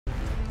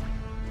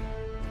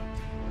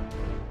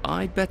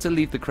I'd better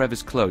leave the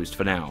crevice closed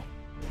for now.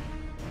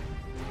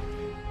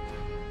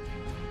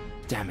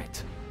 Damn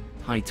it.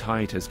 High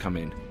tide has come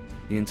in.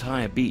 The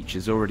entire beach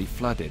is already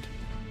flooded.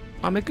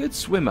 I'm a good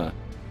swimmer,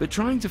 but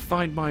trying to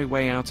find my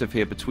way out of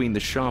here between the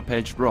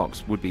sharp-edged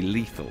rocks would be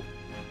lethal.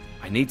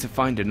 I need to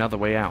find another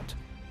way out,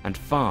 and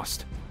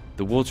fast.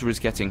 The water is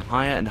getting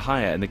higher and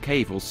higher and the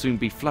cave will soon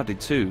be flooded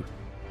too.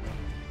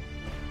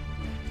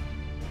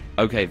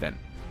 Okay then.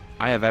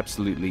 I have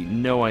absolutely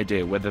no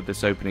idea whether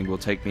this opening will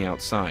take me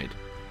outside,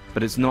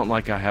 but it's not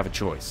like I have a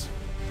choice.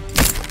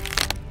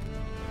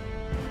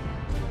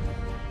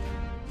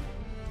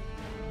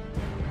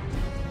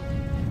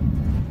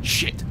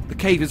 Shit! The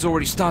cave is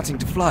already starting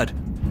to flood!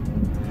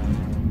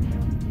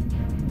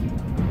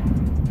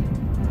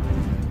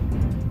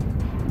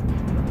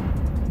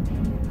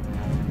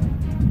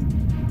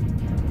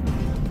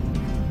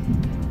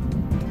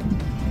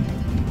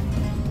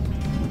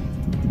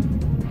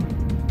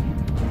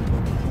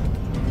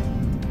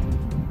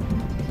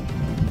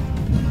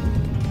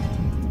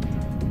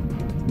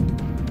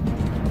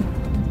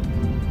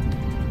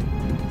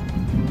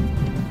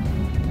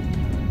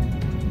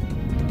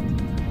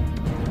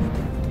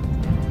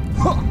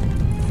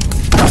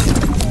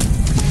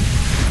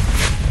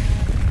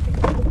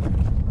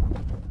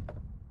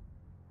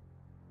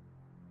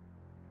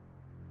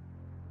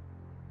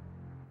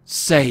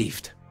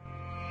 Saved!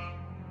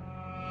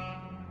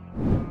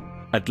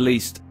 At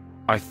least,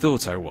 I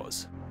thought I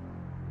was.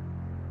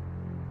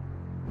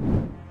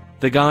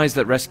 The guys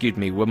that rescued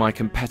me were my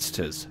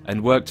competitors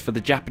and worked for the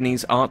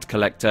Japanese art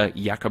collector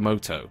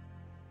Yakamoto.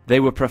 They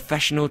were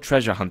professional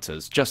treasure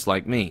hunters just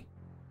like me.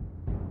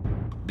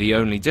 The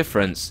only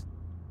difference,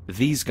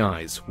 these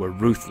guys were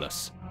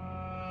ruthless.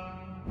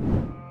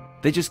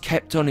 They just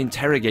kept on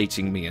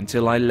interrogating me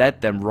until I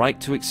led them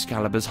right to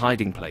Excalibur's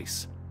hiding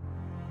place.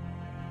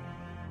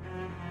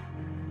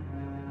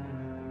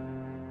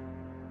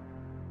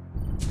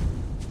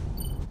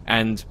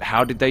 And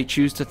how did they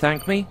choose to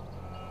thank me?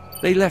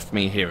 They left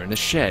me here in a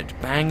shed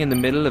bang in the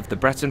middle of the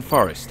Breton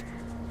forest,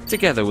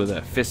 together with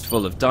a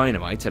fistful of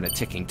dynamite and a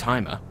ticking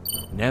timer.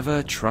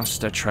 Never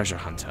trust a treasure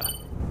hunter.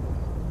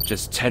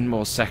 Just 10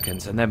 more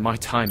seconds and then my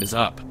time is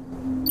up.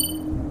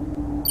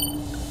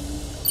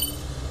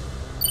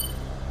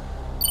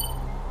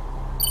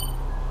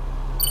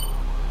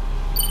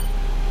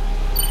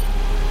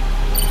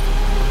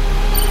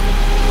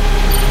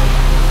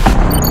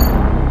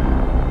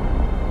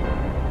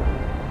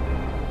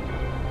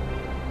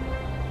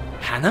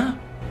 Hannah?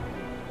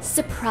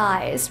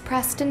 Surprised,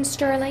 Preston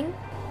Sterling?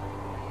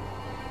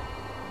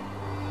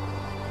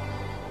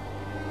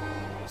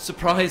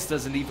 Surprise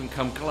doesn't even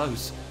come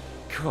close.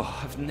 God,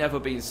 I've never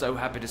been so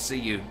happy to see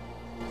you.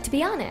 To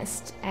be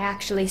honest, I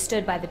actually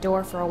stood by the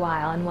door for a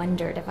while and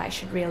wondered if I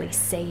should really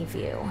save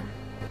you.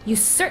 You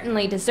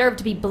certainly deserve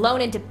to be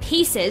blown into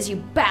pieces, you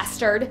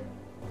bastard!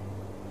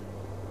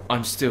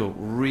 I'm still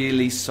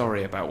really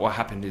sorry about what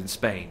happened in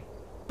Spain.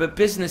 But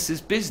business is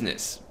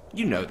business.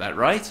 You know that,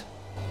 right?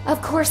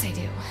 Of course I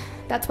do.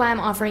 That's why I'm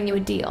offering you a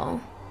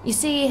deal. You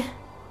see,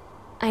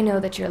 I know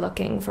that you're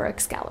looking for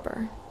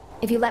Excalibur.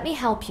 If you let me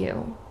help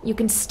you, you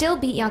can still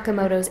beat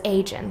Yakamoto's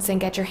agents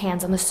and get your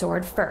hands on the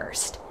sword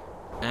first.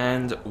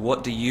 And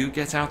what do you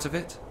get out of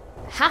it?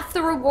 Half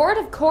the reward,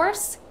 of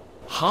course.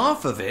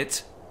 Half of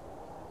it?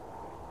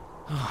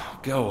 Oh,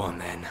 go on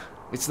then.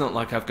 It's not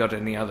like I've got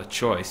any other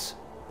choice.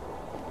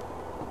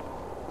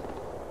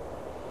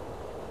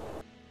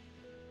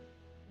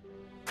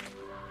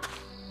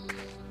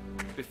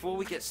 Before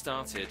we get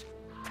started,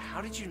 how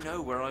did you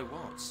know where I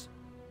was?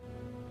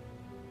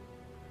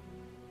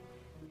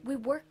 We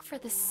work for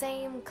the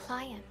same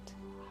client.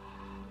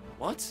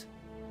 What?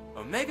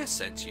 Omega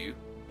sent you?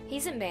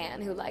 He's a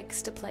man who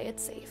likes to play it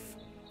safe.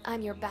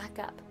 I'm your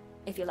backup,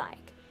 if you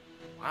like.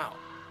 Wow.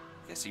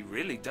 Guess he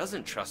really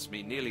doesn't trust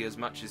me nearly as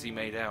much as he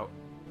made out.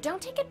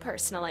 Don't take it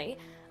personally.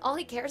 All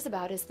he cares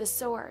about is the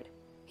sword.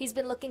 He's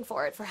been looking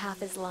for it for half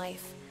his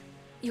life.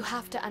 You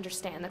have to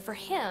understand that for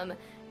him,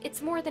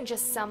 it's more than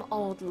just some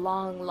old,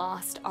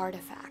 long-lost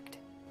artifact.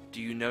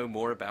 Do you know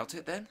more about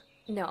it then?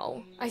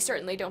 No, I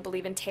certainly don't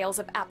believe in tales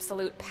of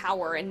absolute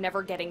power and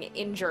never getting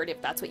injured,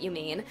 if that's what you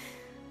mean.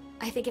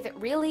 I think if it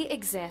really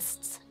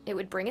exists, it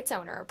would bring its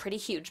owner a pretty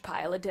huge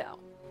pile of dough.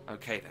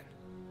 Okay then.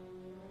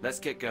 Let's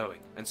get going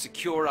and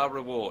secure our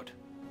reward.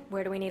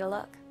 Where do we need to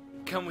look?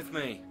 Come with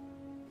me.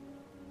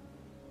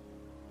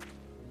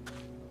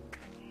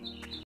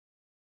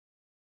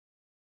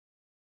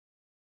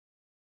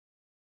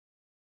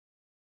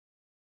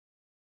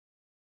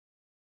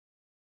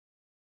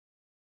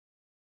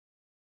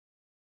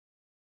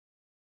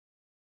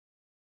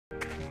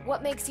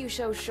 What makes you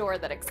so sure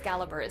that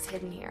Excalibur is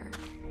hidden here?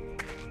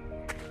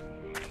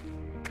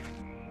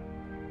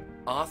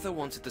 Arthur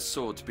wanted the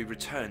sword to be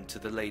returned to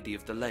the Lady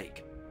of the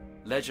Lake.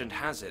 Legend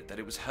has it that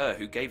it was her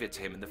who gave it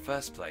to him in the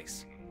first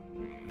place.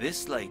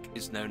 This lake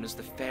is known as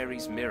the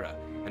Fairy's Mirror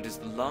and is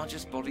the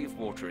largest body of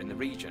water in the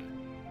region.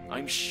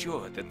 I'm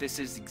sure that this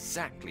is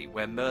exactly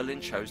where Merlin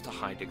chose to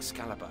hide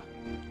Excalibur.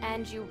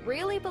 And you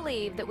really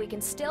believe that we can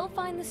still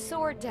find the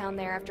sword down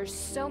there after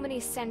so many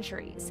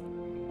centuries?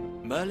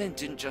 Merlin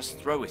didn't just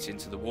throw it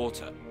into the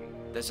water.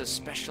 There's a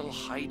special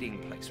hiding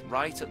place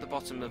right at the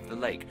bottom of the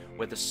lake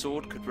where the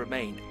sword could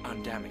remain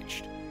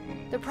undamaged.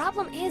 The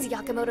problem is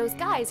Yakamoto's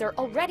guys are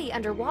already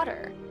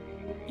underwater.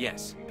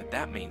 Yes, but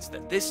that means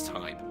that this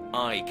time,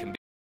 I can be...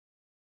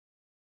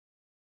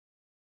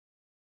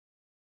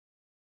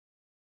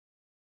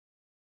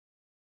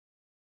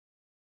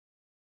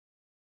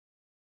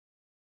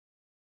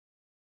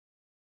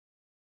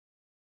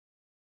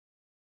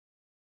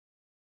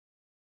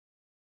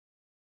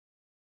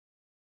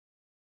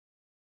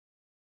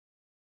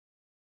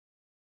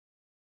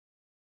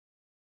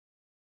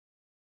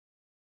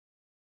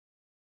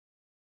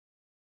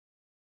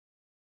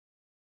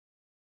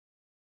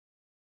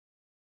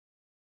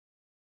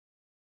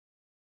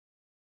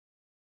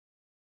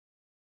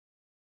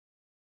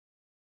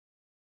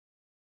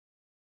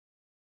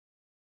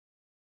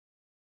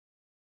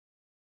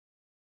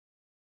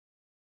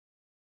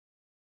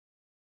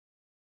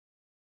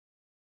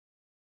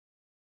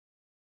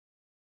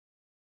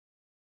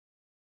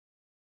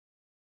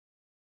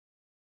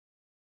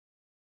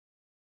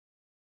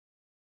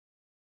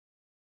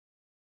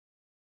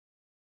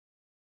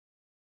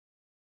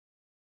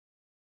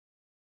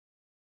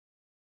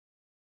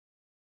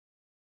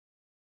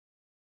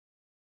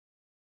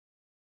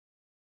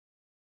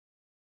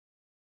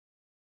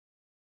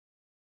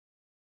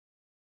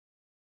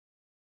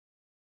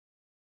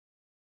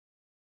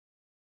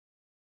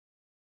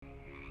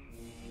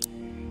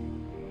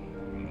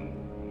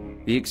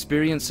 The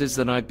experiences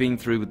that I've been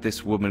through with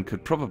this woman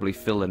could probably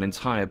fill an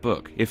entire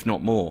book, if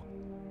not more.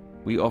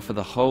 We offer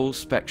the whole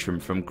spectrum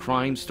from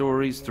crime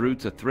stories through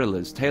to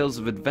thrillers, tales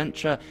of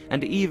adventure,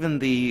 and even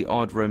the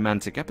odd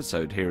romantic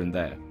episode here and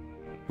there.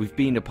 We've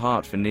been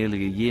apart for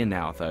nearly a year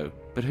now though,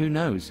 but who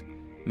knows?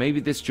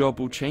 Maybe this job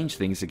will change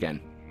things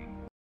again.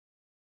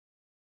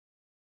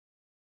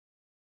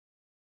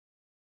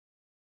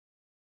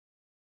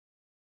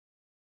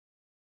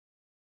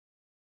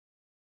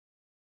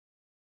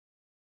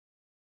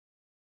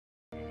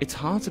 It's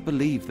hard to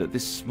believe that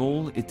this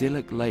small,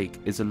 idyllic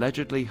lake is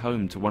allegedly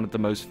home to one of the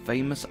most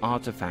famous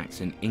artifacts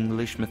in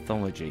English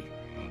mythology.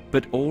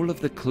 But all of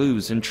the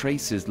clues and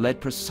traces led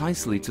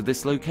precisely to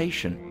this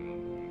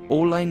location.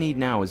 All I need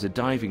now is a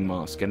diving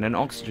mask and an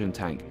oxygen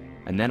tank,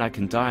 and then I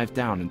can dive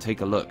down and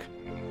take a look.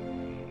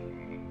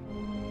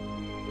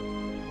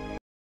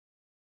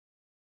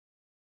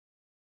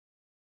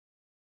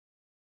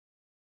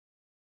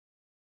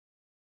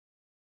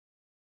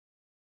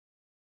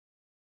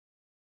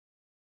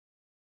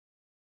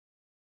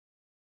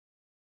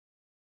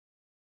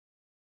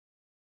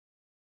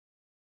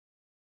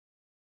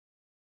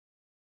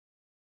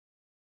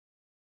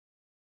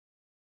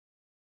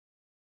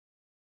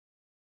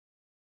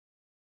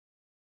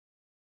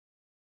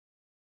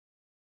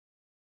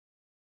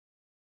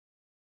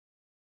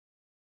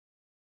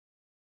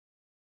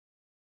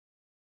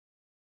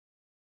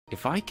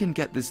 If I can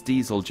get this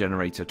diesel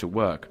generator to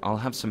work, I'll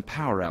have some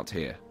power out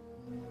here.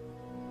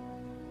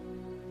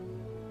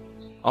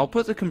 I'll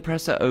put the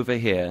compressor over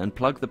here and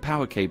plug the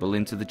power cable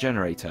into the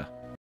generator.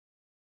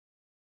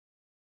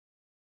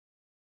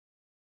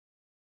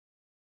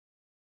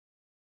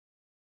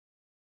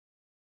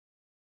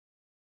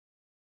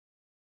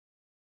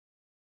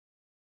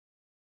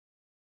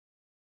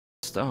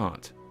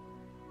 Start.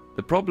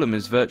 The problem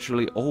is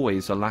virtually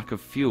always a lack of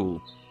fuel,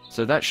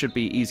 so that should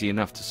be easy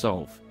enough to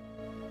solve.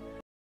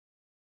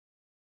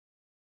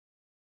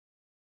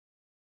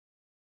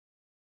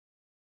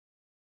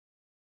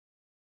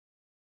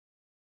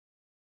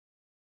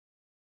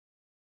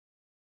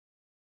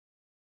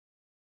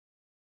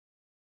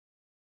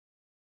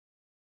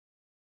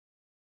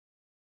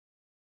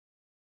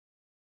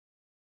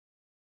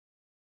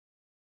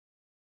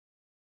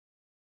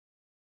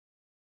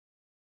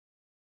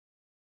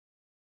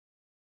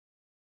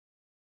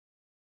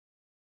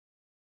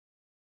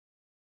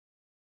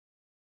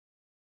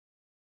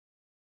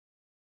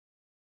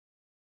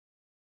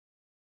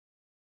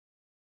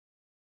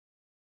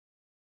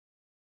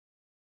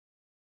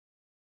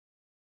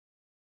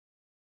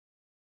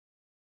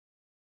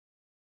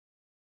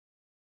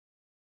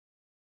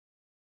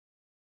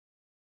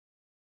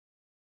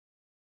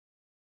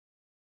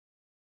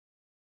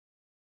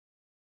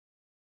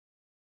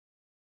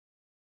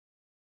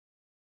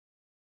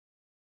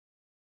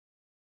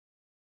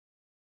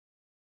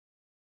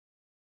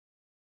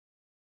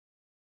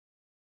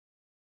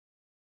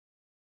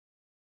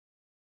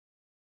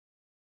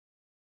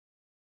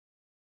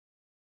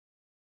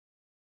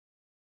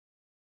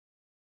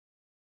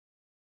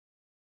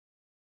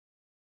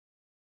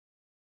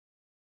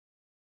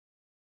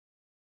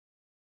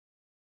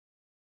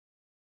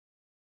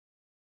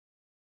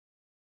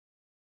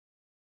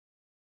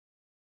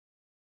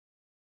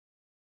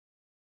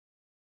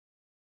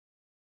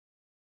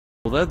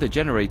 Although the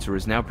generator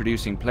is now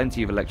producing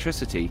plenty of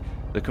electricity,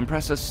 the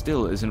compressor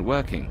still isn't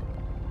working.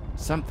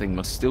 Something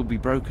must still be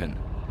broken.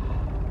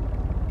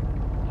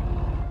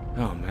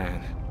 Oh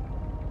man.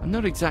 I'm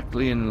not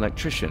exactly an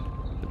electrician,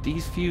 but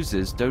these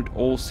fuses don't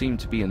all seem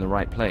to be in the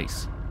right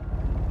place.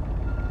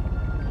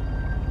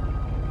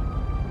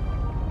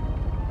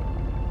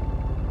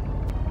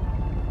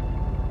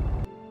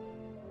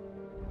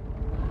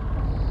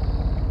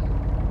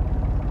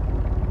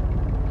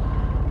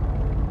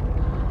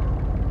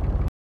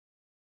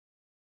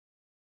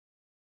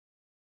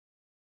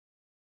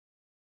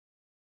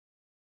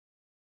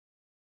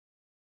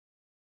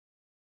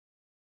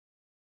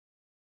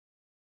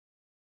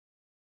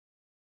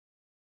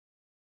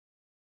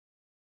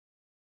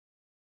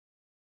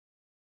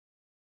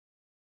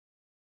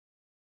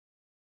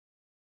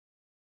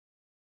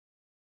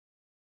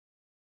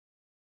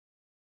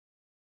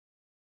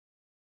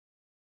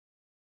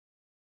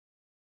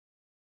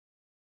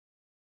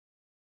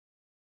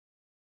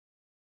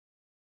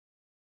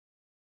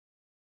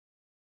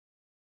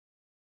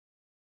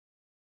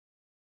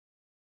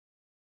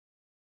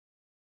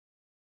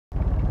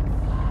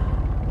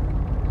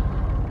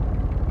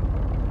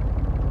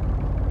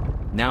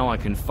 Now I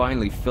can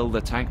finally fill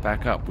the tank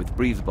back up with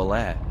breathable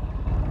air.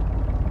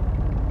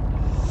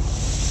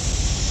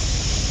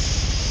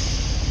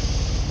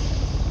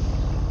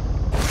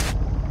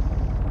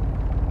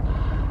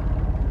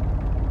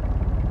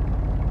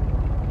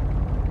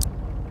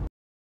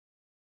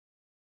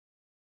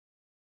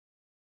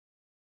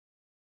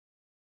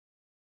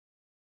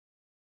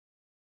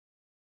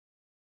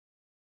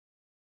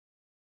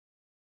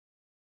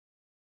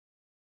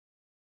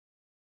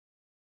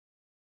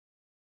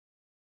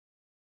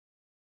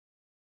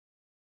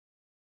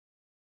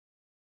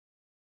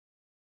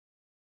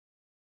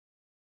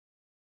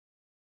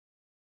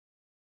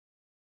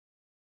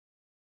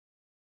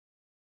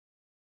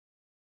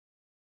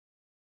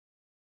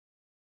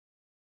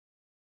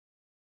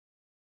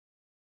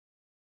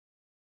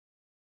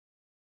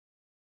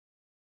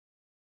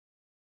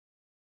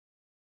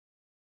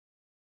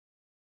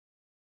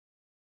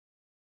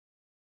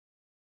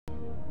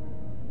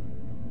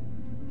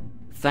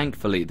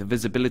 Thankfully, the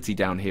visibility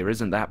down here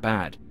isn't that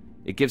bad.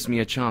 It gives me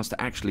a chance to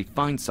actually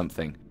find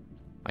something.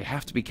 I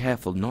have to be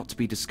careful not to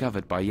be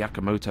discovered by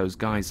Yakamoto's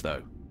guys,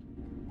 though.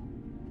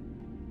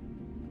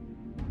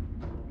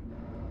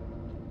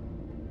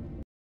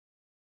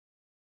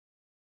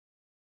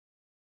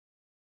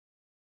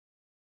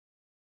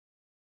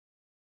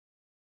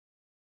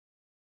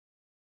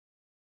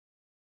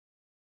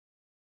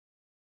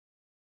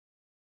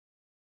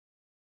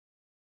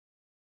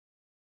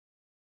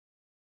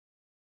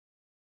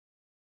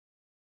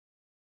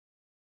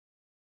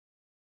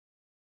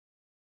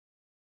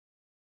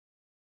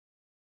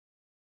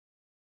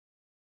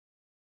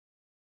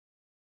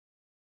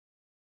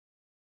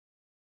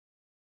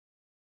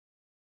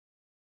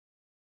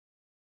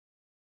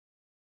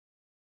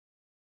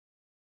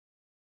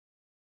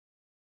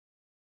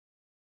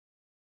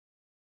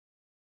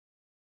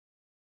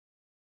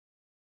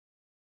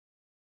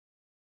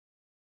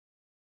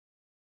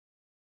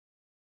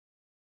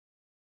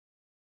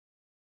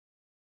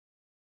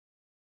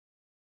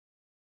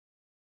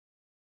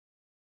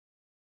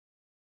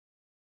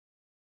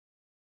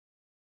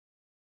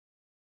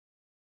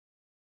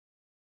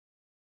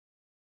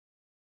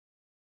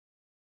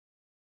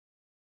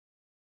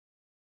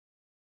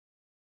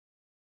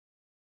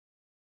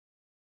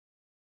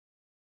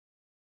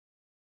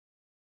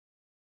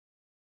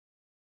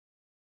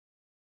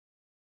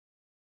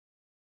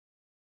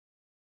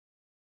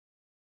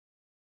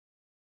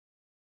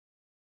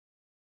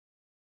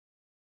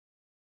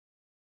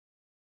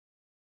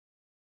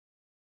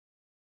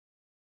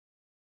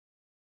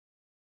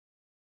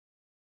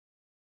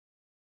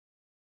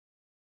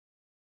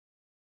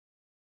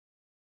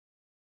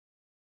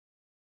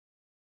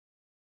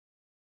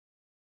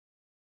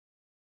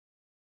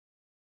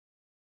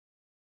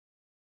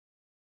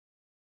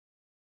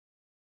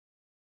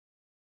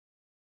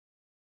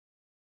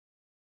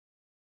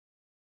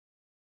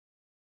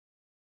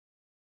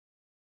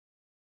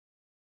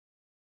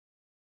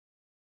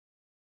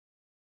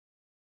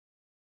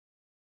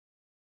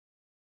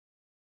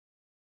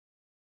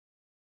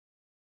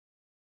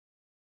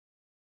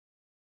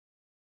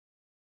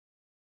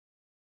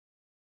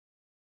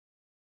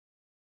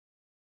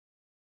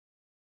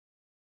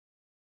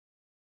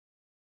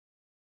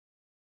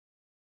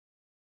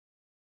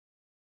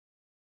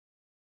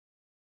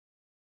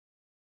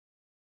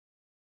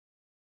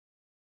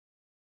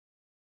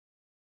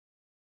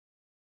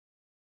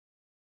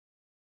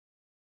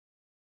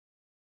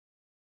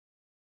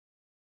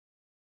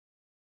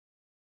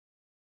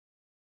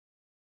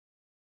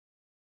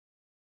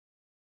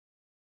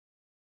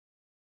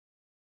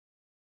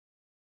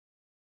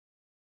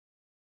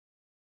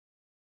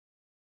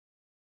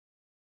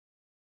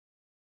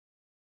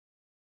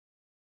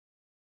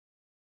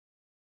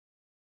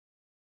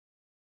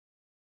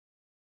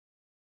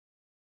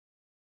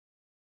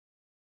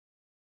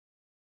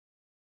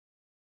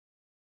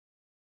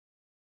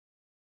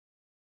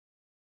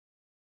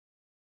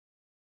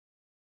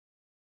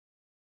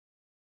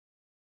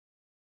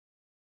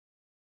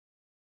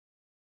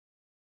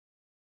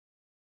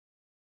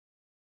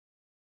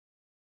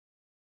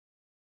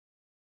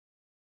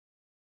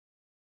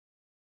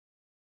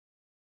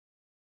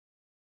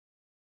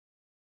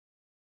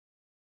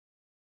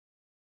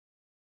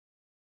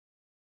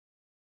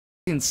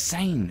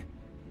 Insane!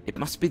 It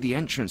must be the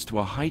entrance to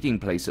a hiding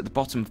place at the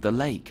bottom of the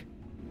lake.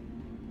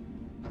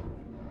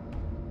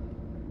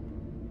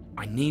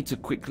 I need to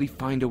quickly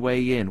find a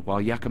way in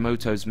while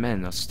Yakamoto's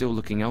men are still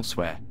looking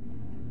elsewhere.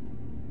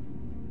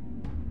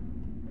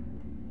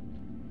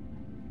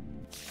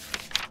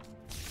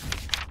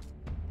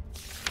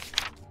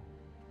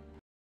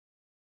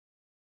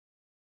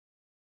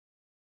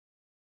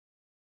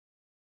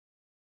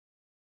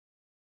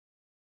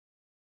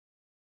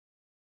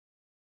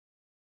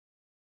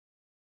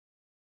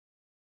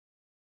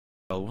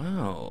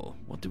 Well,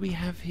 what do we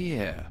have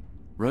here?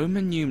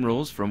 Roman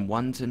numerals from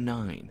 1 to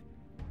 9.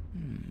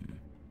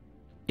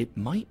 It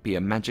might be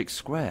a magic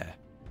square.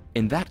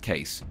 In that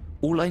case,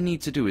 all I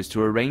need to do is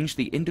to arrange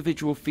the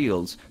individual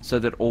fields so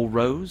that all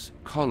rows,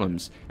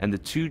 columns, and the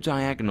 2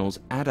 diagonals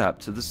add up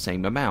to the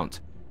same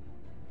amount.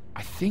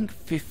 I think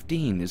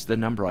 15 is the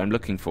number I'm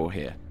looking for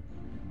here.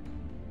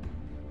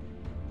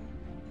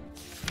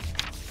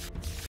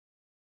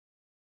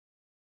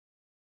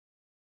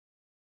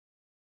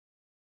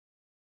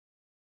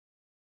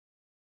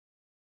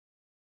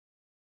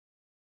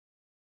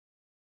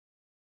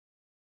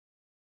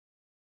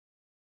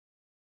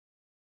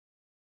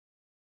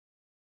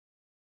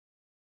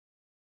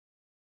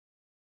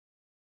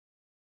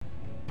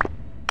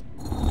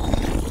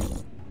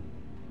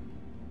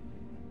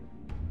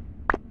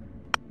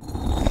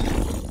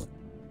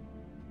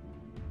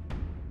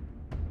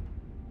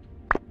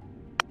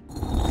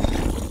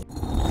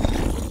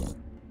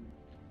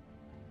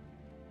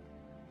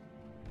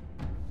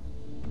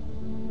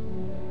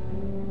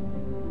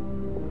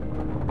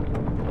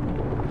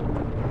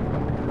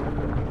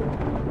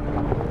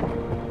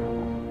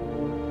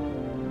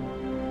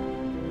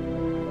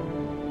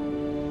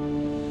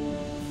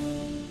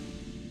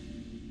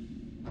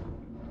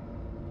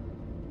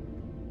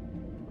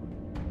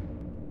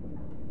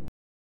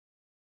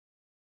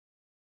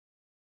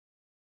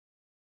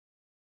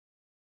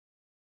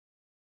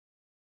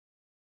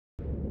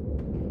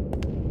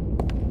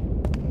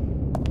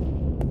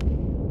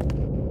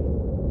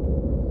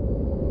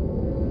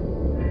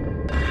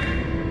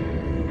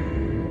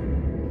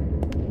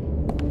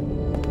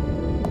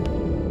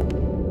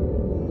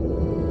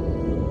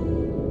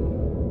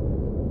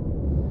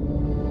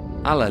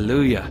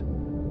 Hallelujah!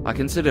 I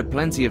considered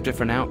plenty of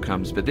different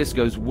outcomes, but this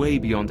goes way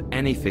beyond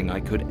anything I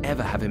could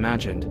ever have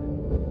imagined.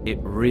 It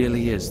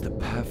really is the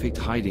perfect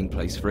hiding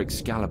place for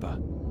Excalibur.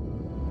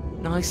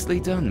 Nicely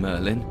done,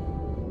 Merlin.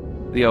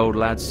 The old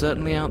lad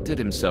certainly outdid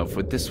himself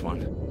with this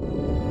one.